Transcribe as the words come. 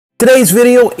Today's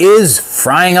video is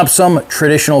frying up some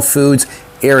traditional foods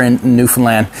here in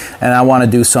Newfoundland, and I want to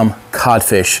do some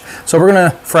codfish. So we're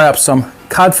going to fry up some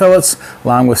cod fillets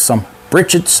along with some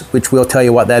britches, which we'll tell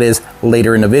you what that is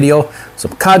later in the video,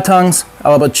 some cod tongues,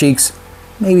 halibut cheeks,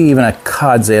 maybe even a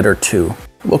cod's head or two.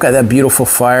 Look at that beautiful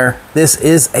fire. This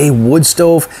is a wood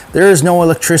stove. There is no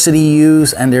electricity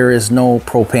used and there is no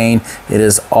propane. It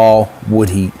is all wood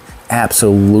heat.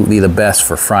 Absolutely the best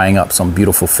for frying up some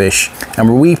beautiful fish.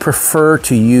 And we prefer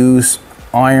to use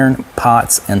iron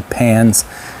pots and pans.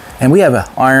 And we have an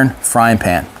iron frying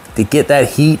pan. To get that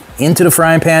heat into the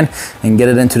frying pan and get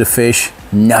it into the fish,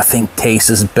 nothing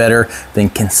tastes better than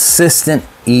consistent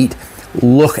heat.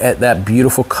 Look at that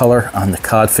beautiful color on the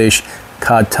codfish,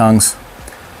 cod tongues,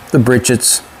 the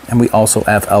britches, and we also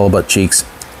have halibut cheeks.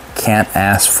 Can't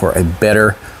ask for a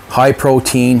better high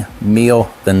protein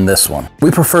meal than this one. We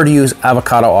prefer to use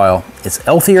avocado oil. It's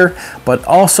healthier, but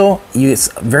also it's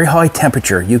very high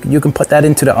temperature. You can put that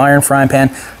into the iron frying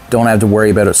pan, don't have to worry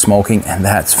about it smoking, and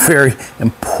that's very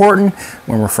important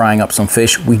when we're frying up some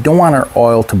fish. We don't want our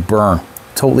oil to burn.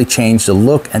 Totally change the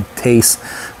look and taste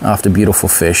of the beautiful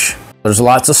fish. There's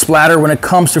lots of splatter when it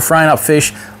comes to frying up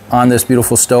fish on this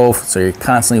beautiful stove, so you're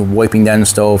constantly wiping down the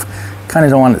stove. Kind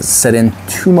of don't want it to set in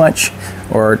too much,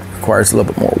 or it requires a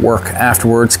little bit more work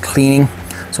afterwards, cleaning.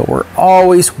 So we're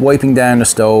always wiping down the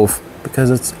stove because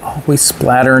it's always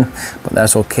splattering, but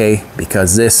that's okay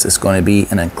because this is going to be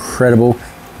an incredible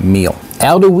meal.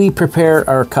 How do we prepare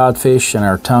our codfish and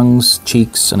our tongues,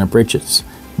 cheeks, and our britches?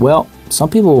 Well, some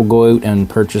people will go out and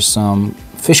purchase some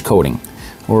fish coating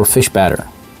or fish batter,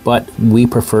 but we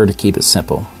prefer to keep it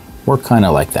simple. We're kind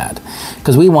of like that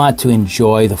because we want to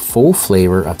enjoy the full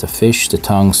flavor of the fish, the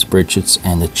tongues, the britches,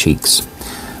 and the cheeks.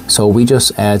 So we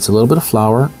just add a little bit of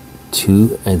flour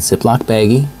to a Ziploc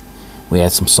baggie. We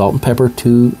add some salt and pepper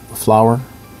to the flour,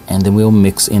 and then we'll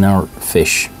mix in our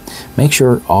fish. Make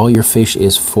sure all your fish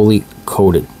is fully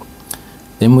coated.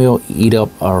 Then we'll heat up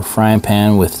our frying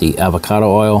pan with the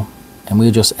avocado oil, and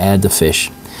we'll just add the fish.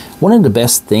 One of the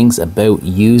best things about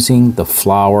using the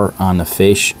flour on the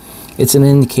fish, it's an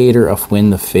indicator of when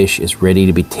the fish is ready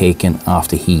to be taken off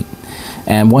the heat.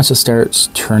 And once it starts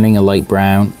turning a light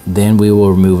brown, then we will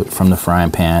remove it from the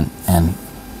frying pan and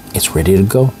it's ready to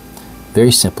go.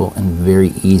 Very simple and very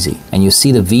easy. And you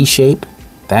see the V shape?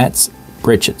 That's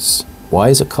britches. Why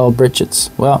is it called britches?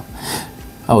 Well,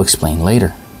 I'll explain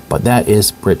later, but that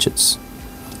is britches.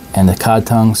 And the cod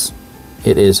tongues,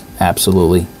 it is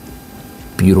absolutely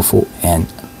beautiful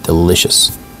and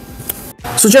delicious.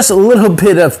 So just a little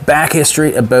bit of back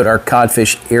history about our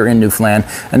codfish here in Newfoundland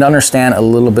and understand a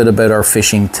little bit about our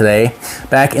fishing today.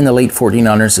 Back in the late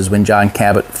 1400s is when John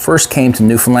Cabot first came to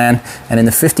Newfoundland, and in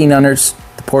the 1500s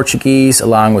the Portuguese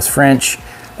along with French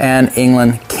and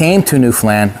England came to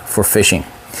Newfoundland for fishing.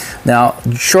 Now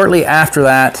shortly after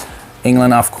that,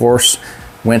 England of course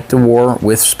went to war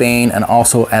with Spain and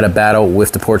also had a battle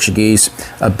with the Portuguese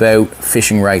about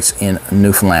fishing rights in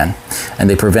Newfoundland, and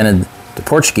they prevented the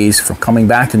Portuguese from coming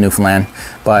back to Newfoundland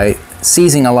by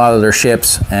seizing a lot of their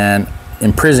ships and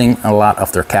imprisoning a lot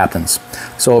of their captains.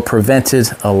 So it prevented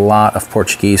a lot of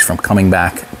Portuguese from coming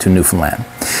back to Newfoundland.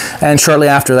 And shortly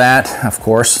after that, of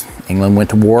course, England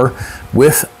went to war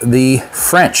with the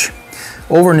French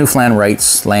over Newfoundland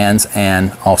rights, lands,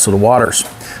 and also the waters.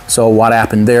 So what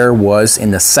happened there was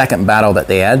in the second battle that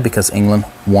they had, because England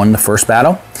won the first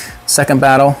battle, second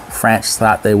battle, France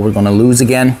thought they were going to lose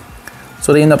again.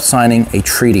 So they ended up signing a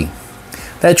treaty.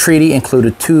 That treaty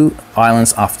included 2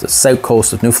 islands off the south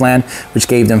coast of Newfoundland, which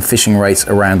gave them fishing rights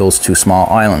around those 2 small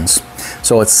islands.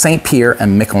 So it's St. Pierre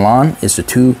and Miquelon is the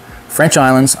 2 French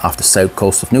islands off the south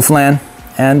coast of Newfoundland,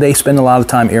 and they spend a lot of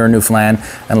time here in Newfoundland,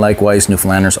 and likewise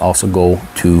Newfoundlanders also go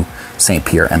to St.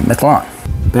 Pierre and Miquelon.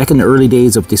 Back in the early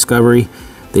days of discovery,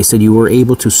 they said you were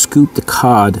able to scoop the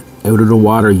cod out of the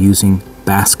water using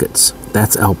baskets.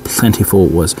 That's how plentiful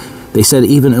it was. They said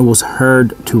even it was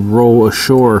hard to row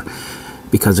ashore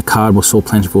because the cod was so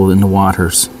plentiful in the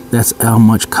waters. That's how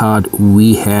much cod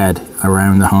we had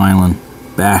around the island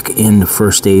back in the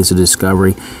first days of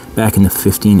discovery, back in the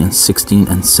 15 and 16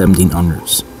 and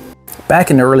 1700s. Back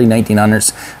in the early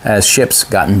 1900s, as ships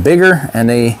gotten bigger and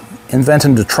they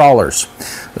invented the trawlers.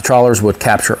 The trawlers would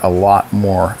capture a lot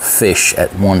more fish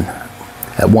at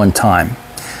one time.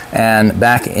 And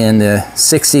back in the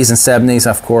 60s and 70s,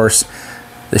 of course,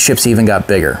 the ships even got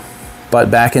bigger. But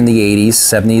back in the 80s,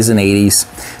 70s and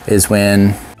 80s is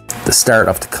when the start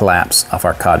of the collapse of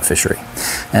our cod fishery.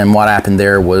 And what happened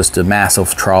there was the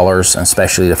massive trawlers, and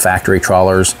especially the factory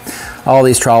trawlers. All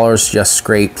these trawlers just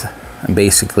scraped and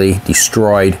basically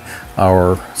destroyed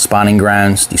our spawning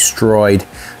grounds, destroyed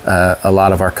a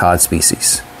lot of our cod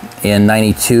species. in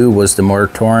 '92 was the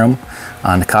moratorium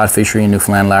on the cod fishery in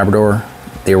Newfoundland, Labrador.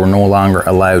 They were no longer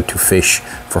allowed to fish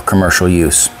for commercial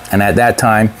use. And at that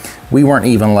time, we weren't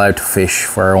even allowed to fish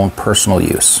for our own personal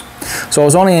use. So it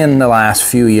was only in the last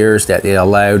few years that they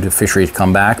allowed the fishery to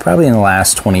come back, probably in the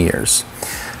last 20 years.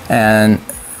 And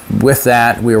with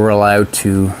that, we were allowed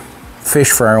to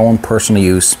fish for our own personal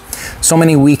use. So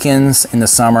many weekends in the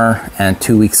summer and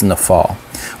 2 weeks in the fall,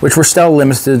 which we're still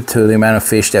limited to the amount of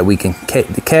fish that we can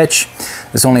catch.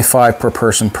 There's only 5 per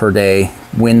person per day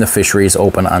when the fishery is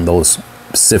open on those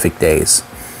specific days.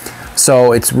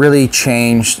 So it's really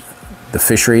changed the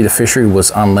fishery. The fishery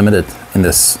was unlimited in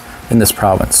this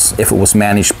province if it was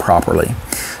managed properly.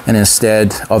 And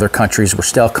instead, other countries were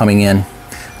still coming in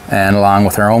and along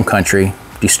with our own country,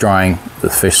 destroying the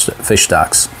fish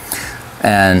stocks.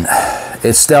 And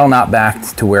it's still not back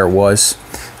to where it was.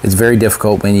 It's very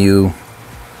difficult when you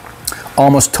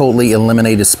almost totally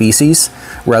eliminate a species,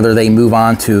 whether they move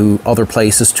on to other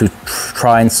places to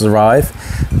try and survive.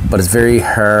 But it's very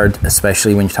hard,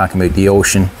 especially when you're talking about the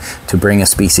ocean, to bring a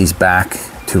species back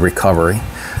to recovery.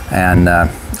 And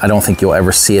I don't think you'll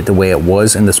ever see it the way it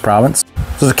was in this province.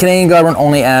 So the Canadian government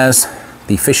only has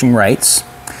the fishing rights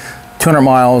 200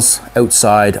 miles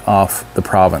outside of the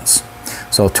province.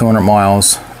 So 200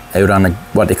 miles out on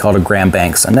what they call the Grand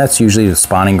Banks, and that's usually the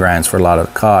spawning grounds for a lot of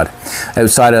the cod.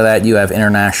 Outside of that, you have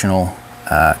international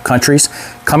countries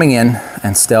coming in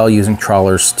and still using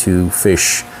trawlers to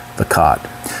fish the cod.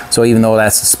 So even though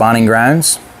that's the spawning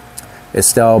grounds, it's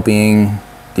still being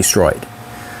destroyed.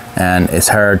 And it's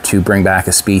hard to bring back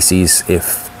a species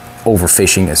if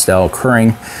overfishing is still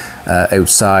occurring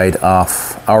outside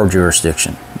of our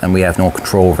jurisdiction, and we have no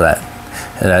control over that.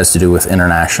 It has to do with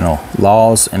international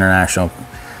laws, international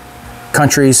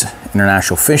countries,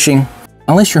 international fishing.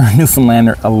 Unless you're a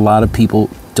Newfoundlander, a lot of people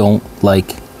don't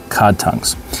like cod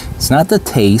tongues. It's not the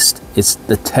taste, it's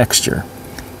the texture.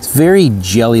 It's very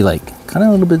jelly-like, kind of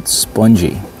a little bit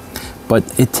spongy,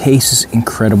 but it tastes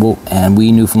incredible, and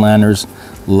we Newfoundlanders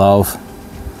love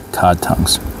cod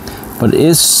tongues. But it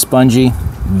is spongy,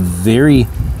 very,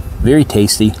 very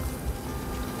tasty.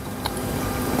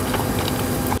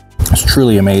 It's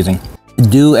truly amazing. They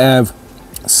do have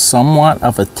somewhat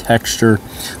of a texture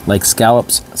like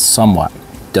scallops, somewhat.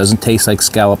 Doesn't taste like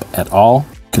scallop at all.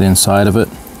 Get inside of it.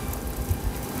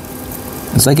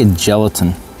 It's like a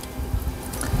gelatin.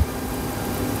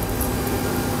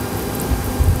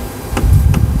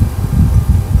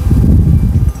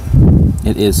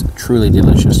 It is truly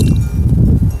delicious.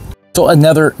 So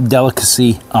another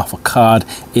delicacy of a cod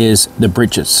is the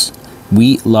britches.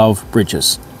 We love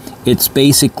britches. It's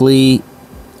basically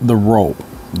the roe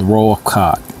of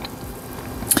cod.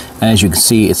 As you can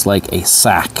see, it's like a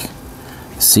sack.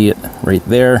 See it right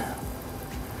there?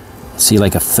 See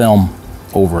like a film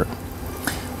over it.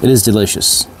 It is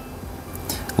delicious.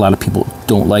 A lot of people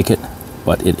don't like it,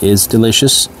 but it is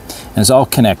delicious. And it's all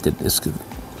connected. It's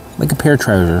like a pair of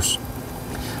trousers.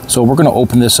 So we're gonna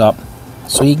open this up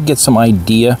so you can get some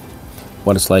idea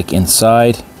what it's like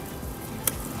inside.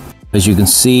 As you can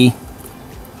see,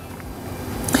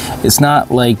 it's not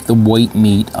like the white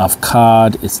meat of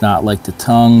cod. It's not like the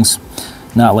tongues,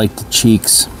 not like the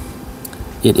cheeks.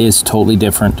 It is totally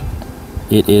different.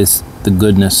 It is the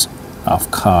goodness of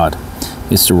cod.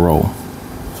 It's the roe.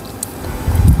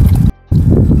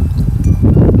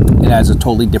 It has a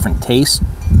totally different taste,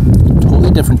 totally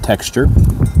different texture.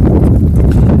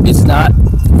 It's not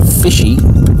fishy.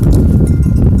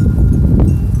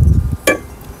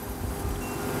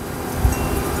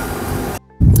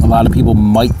 A lot of people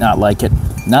might not like it,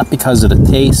 not because of the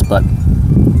taste, but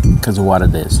because of what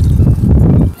it is.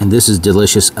 And this is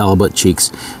delicious halibut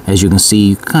cheeks. As you can see,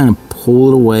 you kind of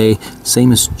pull it away,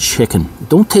 same as chicken.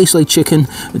 Don't taste like chicken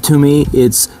to me.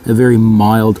 It's a very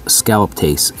mild scallop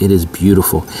taste. It is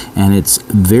beautiful, and it's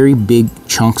very big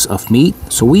chunks of meat.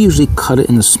 So we usually cut it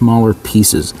into smaller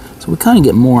pieces. So we kind of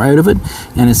get more out of it,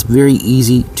 and it's very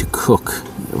easy to cook.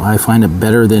 I find it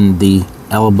better than the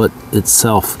halibut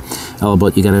itself.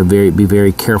 Halibut, you gotta be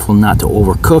very careful not to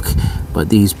overcook, but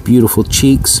these beautiful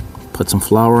cheeks, put some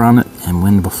flour on it, and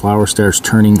when the flour starts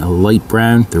turning a light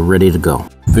brown, they're ready to go.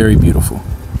 Very beautiful.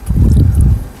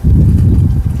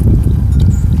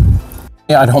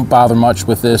 Yeah, I don't bother much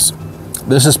with this.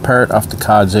 This is part of the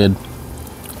cod's head.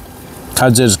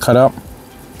 Cod's head is cut up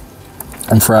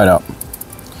and fried up.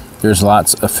 There's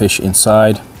lots of fish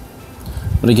inside.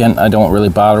 But again, I don't really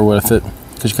bother with it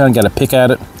because you kind of got to pick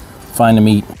at it, find the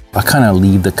meat. I kind of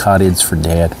leave the cod heads for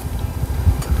Dad.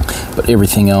 But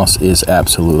everything else is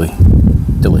absolutely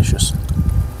delicious.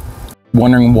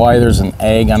 Wondering why there's an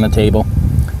egg on the table?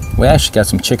 We actually got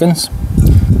some chickens,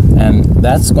 and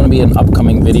that's going to be an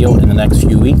upcoming video in the next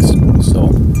few weeks, so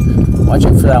watch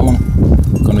out for that one.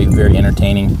 It's going to be very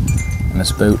entertaining, and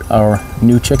it's about our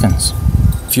new chickens.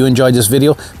 If you enjoyed this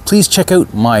video, please check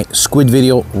out my squid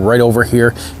video right over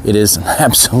here. It is an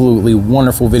absolutely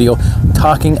wonderful video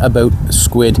talking about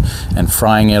squid and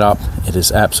frying it up. It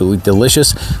is absolutely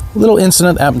delicious. A little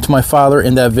incident happened to my father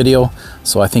in that video,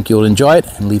 so I think you'll enjoy it,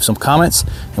 and leave some comments,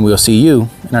 and we'll see you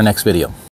in our next video.